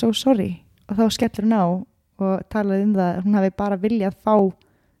I'm so sorry og þá skellir hún á og talaði það að hún hafi bara viljað fá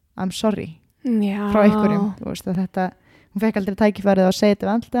I'm sorry frá einhverjum. Þú veist að þetta, hún fekk aldrei tækifærið að segja þetta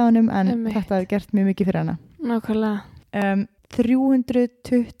við andlitið á honum en þetta hefði gert mjög mikið fyrir hana. Nákvæmlega.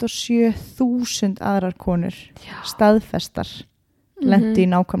 327.000 aðrar konur staðfestar lendi í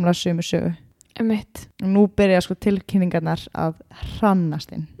nákvæmlega sömu sögu. Og nú byrja sko tilkynningarnar að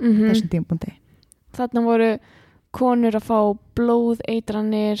hrannast inn þessum tímapunkti. Þarna voru konur að fá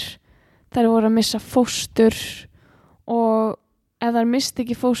blóðeitranir, þær voru að missa fóstur og ef þær misti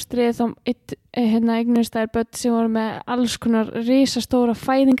ekki fóstrið þá eignust þær börn sem voru með alls konar risastóra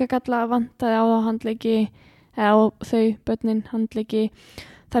fæðingagalla, vantaði á þá handleggi eða á þau börnin handleggi.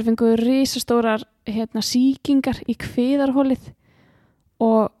 Þær fengu risastórar sýkingar í kviðarholið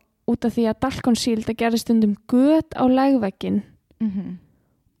og út af því að dalkonsíld að gera stundum göt á legvegginn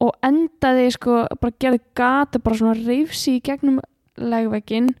og endaði sko bara gerði gata bara svona reifsi í gegnum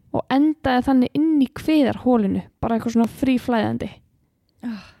legvegginn og endaði þannig inn í kviðarholinu bara eitthvað svona fríflæðandi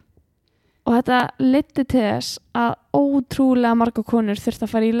og þetta leiddi til þess að ótrúlega marga konur þurfti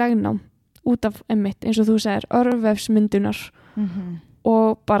að fara í legnám út af einmitt eins og þú segir örvefsmyndunar og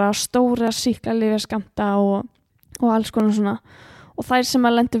bara stóra sýklalyfjaskammta og alls konar svona og þær sem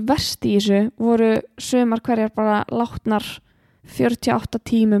að lendu verst í þessu voru sumar hverjar bara látnar 48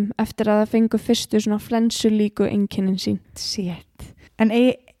 tímum eftir að það fengu fyrstu svona flensulíku einkennin sín. Shit. En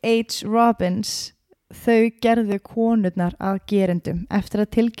A.H. Robbins þau gerðu konurnar að gerendum. Eftir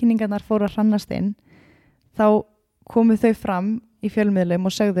að tilkynningarnar fóru að hrannast inn þá komu þau fram í fjölmiðlum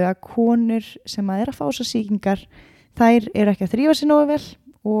og sögðu að konur sem að fá þessar sýkingar þær eru ekki að þrífa sig nógu vel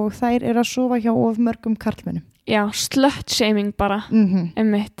og þær eru að sofa hjá of mörgum karlmönnum. Já, slut-shaming bara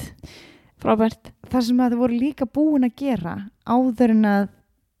einmitt. Frábært. Það sem að þau voru líka búin að gera áður en að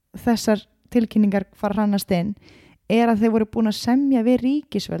þessar tilkynningar fara hrannast inn að þau voru búin að semja við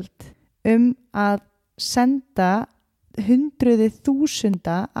ríkisvöld að senda hundruði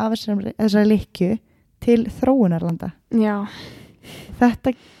þúsunda af þessari lykkju til þróunarlanda. Já. Þetta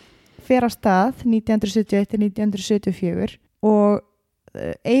fer á stað 1971-1974 og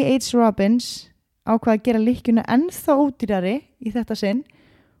A.H. Robbins ákvað að gera lykkjuna ennþá ódýrari í þetta sinn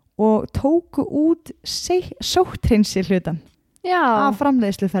og tóku út sótthreinsi hlutan af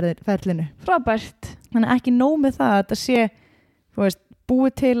framleiðsluferlinu. Frábært. Þannig ekki nóg með það að þetta sé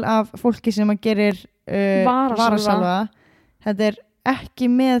búið til af fólki sem að gerir varasalva. Þetta ekki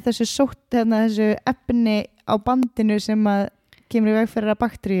með þessu þessu efni á bandinu sem að kemur í veg fyrir að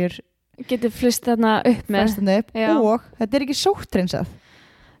bakteríur getur flist þarna upp með og þetta ekki sótthreinsað.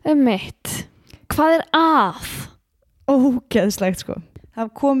 Einmitt. Hvað er að? Ógeðslegt sko. Það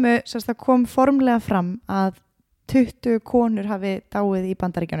kom formlega fram að 20 konur hafi dáið í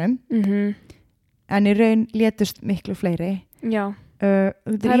Bandaríkjunum en í raun létust miklu fleiri. Já.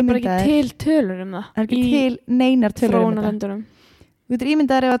 Það er bara ekki til tölur það. Það er ekki til neinar tölur það. Þú getur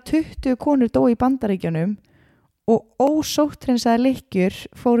ímyndaðir ef að 20 konur dói í Bandaríkjunum og ósótthreinsaðar lykkjur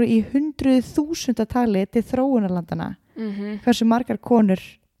fóru í 100.000 tali til þróunarlandana. Hversu margar konur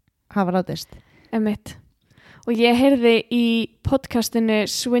hafa látist? Einmitt. Og ég heyrði í podcastinu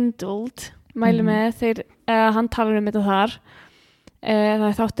Swindled, mæli með hann talar þetta þar,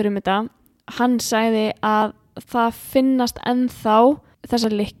 það þáttur þetta. Hann sagði að það finnast ennþá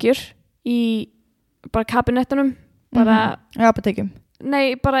þessar lykkjur í bara kabinettunum, bara í apotekum.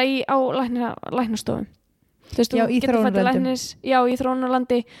 Nei, bara á læknastofum. Já, í þróunarlandi. Já, í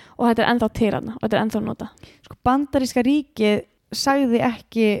þróunarlandi og þetta er ennþá til hana og þetta er ennþá nota. Sko, bandaríska ríkið sagði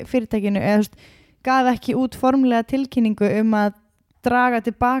ekki fyrirtækinu eða gaf ekki út formlega tilkynningu að draga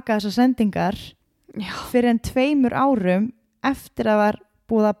tilbaka þessar sendingar fyrir en 2 árum eftir að var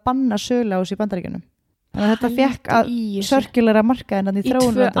búið að banna söluhús í Bandaríkjunum. Þannig að þetta fekk að sörkjulega markaðinn í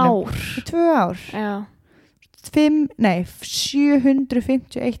þróunarlandunum. Í 2 ár. Já.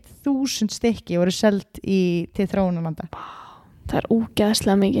 751.000 stykki voru seld til þróunarlanda. það er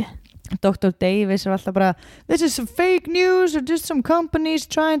ógeðslega mikið. Dr. Davis er alltaf bara this is some fake news or just some companies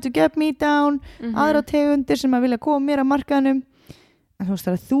trying to get me down, aðra tegundir sem að vilja koma mér að markaðnum. En þú veist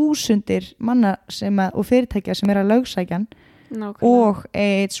það er þúsundir manna og fyrirtækja sem er að lögsækjan og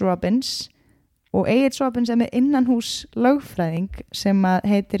A.H. Robbins og A.H. Robbins er með innanhús lögfræðing sem að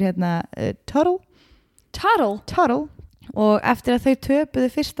heitir Tuttle og eftir að þau töpuðu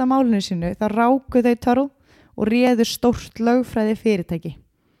fyrsta málinu sínu þá ráku þau Tuttle og réðu stórt lögfræði fyrirtæki.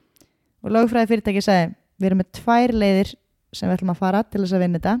 Og lögfræði fyrirtæki sagði, við erum með 2 leiðir sem við ætlum að fara til þess að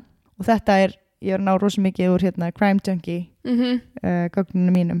vinna þetta og þetta ég er að ná rosa mikið úr Crime Junkie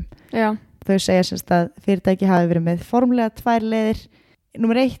gögnunum mínum. Já. Þau segja sérst að fyrirtæki hafi verið með formlega 2 leiðir.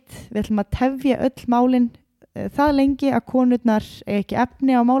 Númer 1, við ætlum að tefja öll málin það lengi að konurnar ekki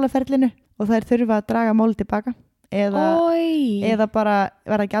efni á málaferlinu og þær þurfa að draga máli tilbaka eða bara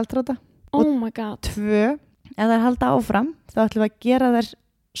vera gjaldþrota. Oh my god. 2, ef þær halda áfram þá ætlum við að gera þær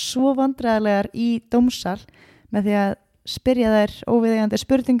svo vandræðilegar í dómsal með því að spyrja þær óviðeigandi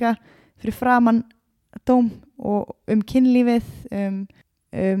spurninga fyrir framan dóm og kynlífið,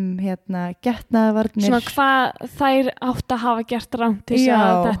 getnaðarvarnir. Svona hvað þær átt að hafa gert rangt til þess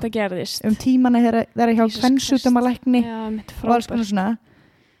að þetta gerðist. Tímana þeirra hjá kvensjúkdómalækni og alls konar svona.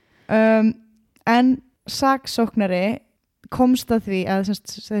 En saksóknari komst að því að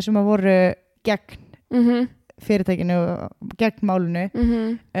þeir sem að voru gegn fyrirtækinu og gegn málinu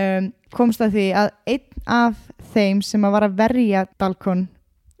komst að því að einn af þeim sem að var að verja Dalcon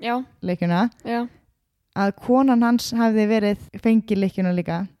leikjuna að konan hans hafði verið fengið leikjuna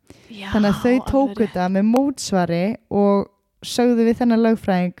líka. Þannig að þau tóku þetta með mótsvari og sögðu við þennan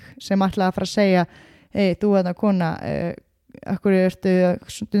lögfræðing sem ætlaði að fara að segja þú þarna kona akkur ertu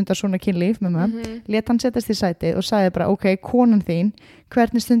stundar svona kynlíf lét hann setjast í sætið og sagði bara ok, konan þín,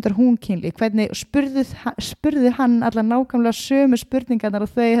 hvernig stundar hún kynlíf, hvernig spurði hann allar nákvæmlega sömu spurningarnar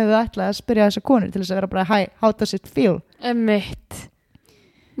og þau hefðu ætlað að spyrja þessa konur til þess að vera bara how does it feel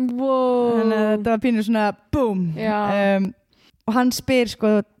wow. Þannig að þetta var pínu svona boom og hann spyr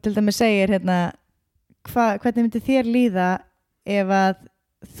sko, til dæmis segir hvernig myndi þér líða ef að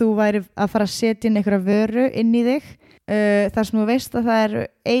þú væri að fara að setja inn einhverja vöru inn í þig þar sem þú veist að það er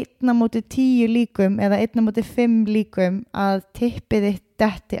 1/10 líkum eða 1/5 líkum að tippið þitt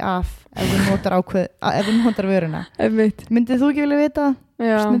detti af ef þú notar vöruna. Myndið þú ekki vilja vita?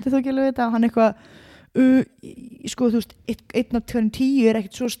 Myndið þú ekki vilja vita? Og hann eitthvað sko þú veist 1/10 er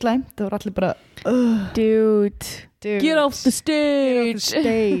ekkert svo slæmt og allir bara dude get off the stage,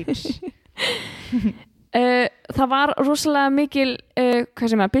 það var rosalega mikil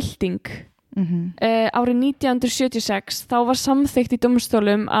bylting árið 1976 þá var samþykkt í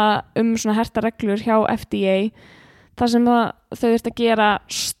dómstólum svona herta reglur hjá FDA þar sem þau þurftu að gera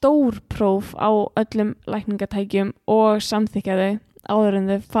stór próf á öllum lækningatækjum og samþykkja þau áður en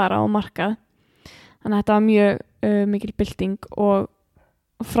þau fara á markað. Þannig að þetta var mjög mikil bylting og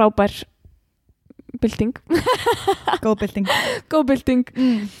frábær bylting góð bylting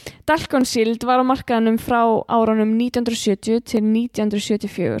Dalcon-Shield var á markaðanum frá árunum 1970 til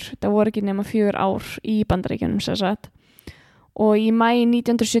 1974. Það voru ekki nema 4 ár í Bandaríkjunum sagt. Og í maí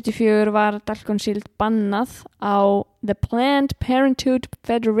 1974 var Dalcon-Shield bannað á The Planned Parenthood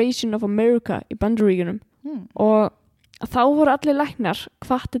Federation of America í Bandaríkjunum og þá voru allir læknar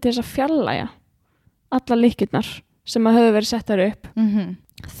hvattir til þess að fjarlægja allar lykkjurnar sem að höfðu verið settar upp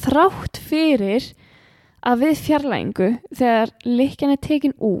þrátt fyrir að við fjarlægingu þegar lykkjan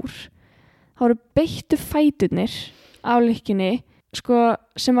tekin úr þá eru beittu fæturnir á lykkjunni sko,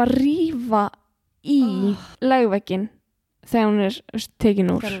 sem að rífa í legvegginn þegar hún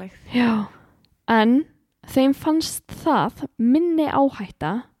tekin úr. Já. En þeim fannst það minni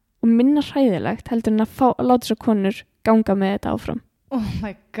áhætta og minna hræðilegt heldur en að láta þessar konur ganga með þetta áfram. Oh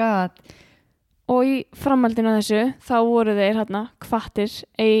my god. Og í framhaldinu af þessu þá voru þeir hvattir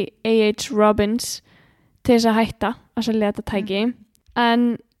A.H. Robbins til þess að hætta að selja þetta tæki en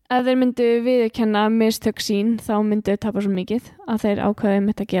ef þeir myndu viðurkenna mistök sín þá myndu þeir tapa svo mikið að þeir ákveðu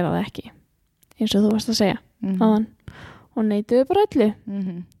mitt að gera það ekki eins og þú varst að segja áðan og neituðu bara öllu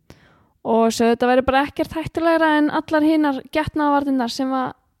og svo þetta væri bara ekkert hættulegra en allar hinnar getnaðarvarnirnar sem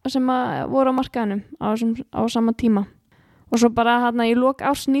voru á markaðanum á sama tíma. Og svo bara í lok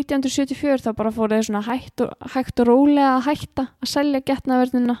árs 1974 þá bara fóru þeir svona hægt og rólega að hætta að selja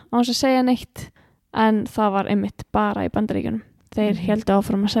getnaðarvarnirna á þess að segja neitt en það var einmitt bara í Bandaríkjunum. Þeir héldu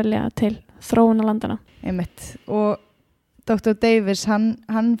áfram að selja til þróunalandana. Einmitt. Og Dr. Davis, hann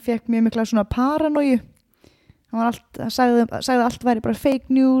fekk mjög mikla svona paranóju. Hann sagði allt væri bara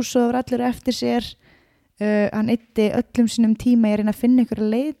fake news og það var allir eftir sér. Hann eyddi öllum sínum tíma í að reyna að finna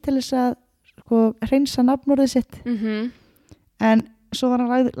einhverja leið til þess að hreinsa nafnorðið sitt. en svo var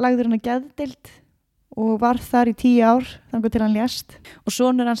hann lagður hann að geðdeild og var þar í 10 ár þangað til hann lést og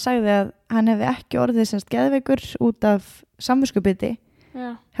sonur hann sagði að hann hefði ekki orðið semst geðveikur út af samviskubiti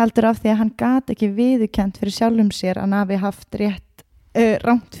heldur af því að hann gat ekki viðurkennt fyrir sjálfum sér að hann hafi haft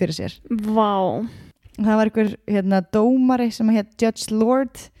rangt fyrir sér. Vá. Það var einhver dómari sem heit Judge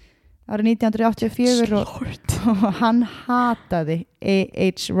Lord árið 1984 og hann hataði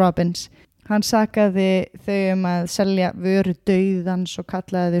A.H. Robbins. Hann sakaði þau að selja vöru dauðans og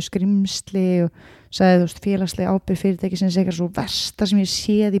kallaði þau skrimsli og sagði félagslega ábyrgð fyrirtæki sem er svo versta sem ég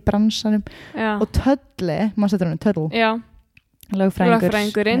séð í bransanum. Og Tölli, maður stættur hann Töll,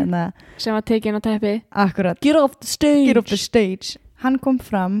 lögfræðingurinn sem var tekinn á teppi. Akkurat. Get off the stage. Hann kom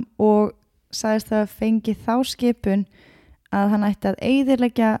fram og sagðist það fengi þá skipun að hann ætti að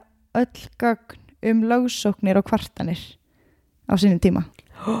eyðileggja öll gögn lögsóknir og kvartanir á sínum tíma.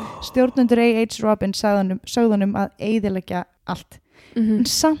 Stjórnendur A.H. Robbins sögðu honum að eyðileggja allt. En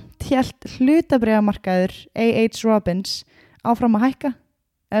samt hélt hlutabréfamarkaður A.H. Robbins áfram að hækka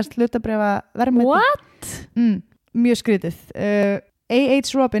eða hlutabréfaverðmæti. What? Mjög skrítið. A.H.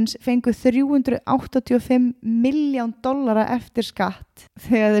 Robbins fengu $385 million eftir skatt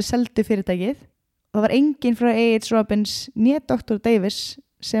þegar þeir seldu fyrirtækið. Það var enginn frá A.H. Robbins né Dr. Davis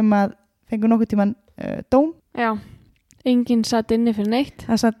sem að fengu nokkuð tíman dóm. Já. Enginn satt inni fyrir neitt.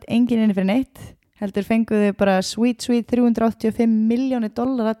 Það satt enginn inni fyrir neitt. Heldur fenguðu bara sweet $385 million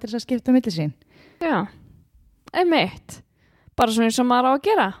til þess að skipta milli sín. Já, einmitt. Bara svona eins og maður á að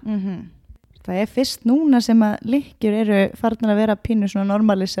gera. Það er fyrst núna sem að lykkjur eru farnar að vera pínu svona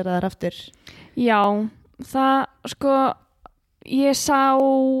normaliseraðar aftur. Já, það ég sá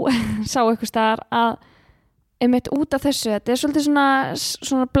eitthvað staðar að einmitt út af þessu, þetta er svolítið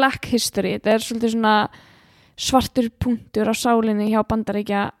svona black history, þetta er svolítið svona svartur punktur á sálinni hjá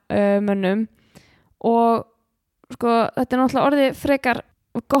Bandaríkja mönnum og þetta er náttúrulega orðið frekar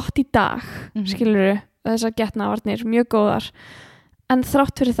gott í dag, skilurðu, þessar getnaðarvarnir, mjög góðar, en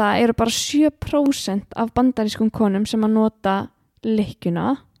þrátt fyrir það eru bara 7% af bandarískum konum sem að nota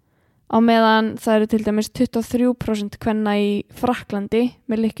lykkjuna, á meðan það eru til dæmis 23% kvenna í Frakklandi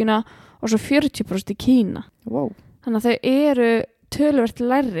með lykkjuna og svo 40% í Kína. Wow. Þannig að þau eru töluvert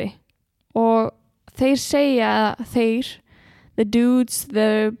lægri og þeir segja the dudes,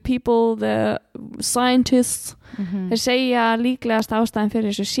 the people, the scientists þeir segja líklegast ástæðan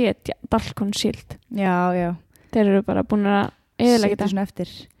fyrir þessu sé Dalkon Shield. Já. Þeir eru bara búin að eðilegja þetta svona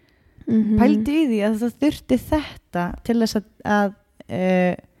eftir. Pældi í því að það þurfti þetta til þess að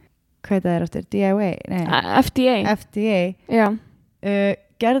hvað það er eftir? DIA? Nei. FDA. Já.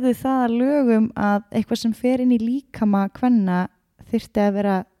 Gerðu það að lögum að eitthvað sem fer inn í líkama kvenna þyrfti að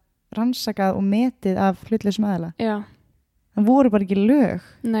vera rannsakað og metið af hlutlausum aðila. Já. Það voru bara ekki lög.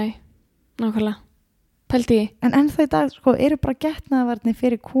 Nei, nákvæmlega. Pældi í. En ennþá í dag eru bara getnaðarvarnir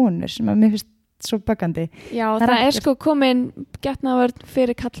fyrir konur sem að mér finnst svo böggandi. Já, það er komin getnaðarvörn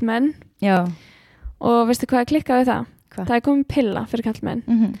fyrir kallmenn. Já. Og veistu hvað klikkaði það? Hvað? Það er komin pilla fyrir kallmenn.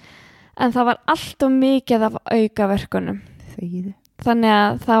 En það var allt of mikið af aukaverkunum. Þannig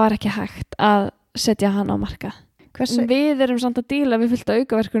að það var ekki hægt að setja hann á markað. Við erum samt að díla við fullt af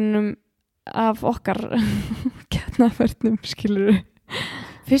aukaverkunum af okkar getnaðarvörnum, skilur við.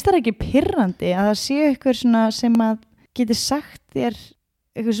 Finnst það ekki pirrandi að það sé eitthvað svona sem að geti sagt þér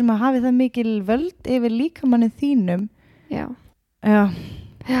eitthvað sem að hafi það mikil völd yfir líkamannið þínum? Já.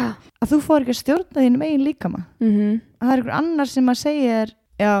 Að þú fór ekki að stjórna þínum eigin líkama. Að það er eitthvað annar sem að segja þér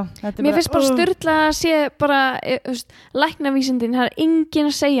mér finnst bara sturla að sé bara læknavísindin, það er enginn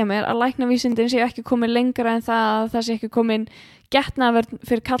að segja mér að læknavísindin sé ekki komin lengra en það sé ekki komin getnaðarvörn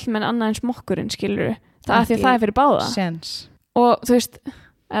fyrir kallmenn annað en smokkurinn, skilur það af því að það er fyrir báða og þú veist,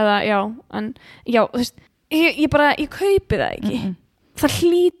 þú veist ég kaupi það ekki það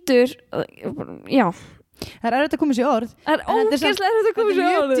hlýtur það er erfitt að koma sér orð það er ógeðslega erfitt að koma sér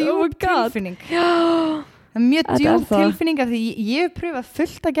orð þetta er mjög djúp tilfinning það er mjög djúp tilfinning af því ég hef pröfað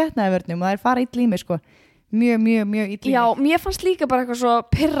fullt að getnaðarvörnum og það er fara illa í mig mjög illa í mig. Já, mér fannst líka bara eitthvað svo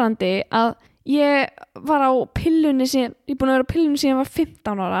pirrandi að ég var á pillunni síðan, ég er búin að vera á pillunni síðan ég var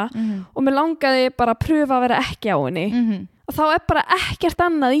 15 ára og mér langaði bara að pröfa að vera ekki á henni og þá er bara ekkert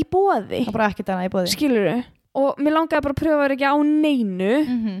annað í boði. Það er bara ekkert annað í boði. Skilurðu? Og mér langaði bara að pröfa að vera ekki á neinu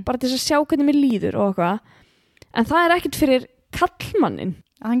bara til þess að sjá hvernig mér líður og eitthvað. En það er ekkert fyrir kallmannin.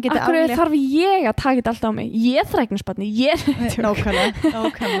 Akkur þarf ég að taka þetta alltaf á mig. Ég þræknarsbarni,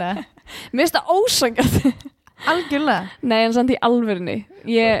 Nákvæmlega. Mér finnst það ósanngjarnt. Algjörlega. Nei, en samt í alvörunni.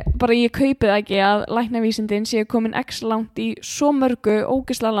 Ég kaupi það ekki að læknavísindin sé komin x langt í svo mörgu,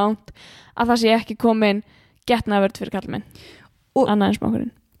 ógeðslega langt að það sé ekki komin getnaðarvörn fyrir kallmenn. Annað en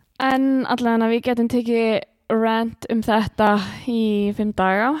smákurinn. En allavega við getum tekið rant þetta í 5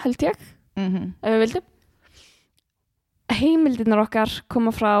 daga held ég ef við vildum. Heimildirnar okkar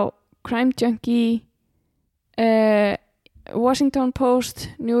koma frá Crime Junkie, Washington Post,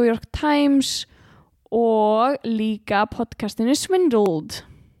 New York Times og líka podcastinu Swindled.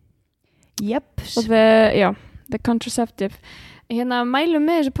 Yep. Og The Contraceptive. Hérna mælum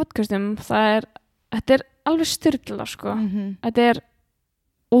með þessu podcastum, þetta alveg styrla sko. Þetta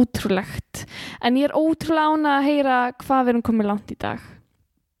ótrúlegt. En ég ótrúlega ánægð að heyra hvað við erum komið langt í dag.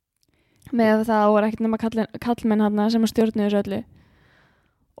 Með það voru ekkert nema kallmenn hana sem að stjórna þessu öllu.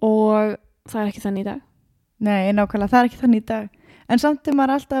 Og það ekki þannig í dag. Nei, nákvæmlega, það ekki þannig í dag. En samt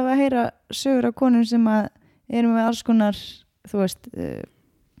maður alltaf að heyra sögur af konum sem að erum með alls konar, þú veist,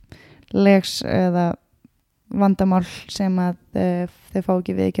 legs eða vandamál sem að þau fá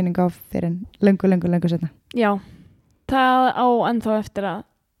ekki viðurkenning á fyrir löngu setna. Já, það á ennþá eftir að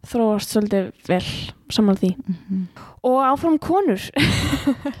þróast svolítið vel saman því. Og áfram konur.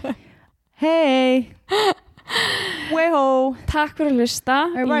 Hey! Way-ho! Takk fyrir að hlusta.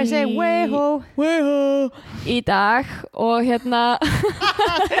 Everybody say way-ho! Way-ho! Í dag og hérna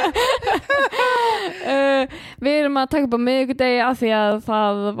við erum að taka upp á miðvikudegi af því að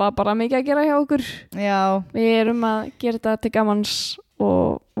það var bara mikið að gera hjá okkur. Já. Við erum að gera þetta til gamans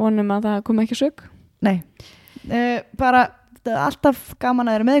og vonum að það komi ekki sög. Nei. Bara alltaf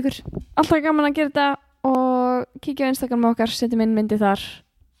gaman að vera með ykkur. Alltaf gaman að gera þetta og kíkja á Instagram okkar, setjum inn myndi þar.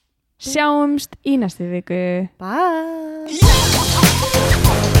 Sjáumst í næstu viku. Bye!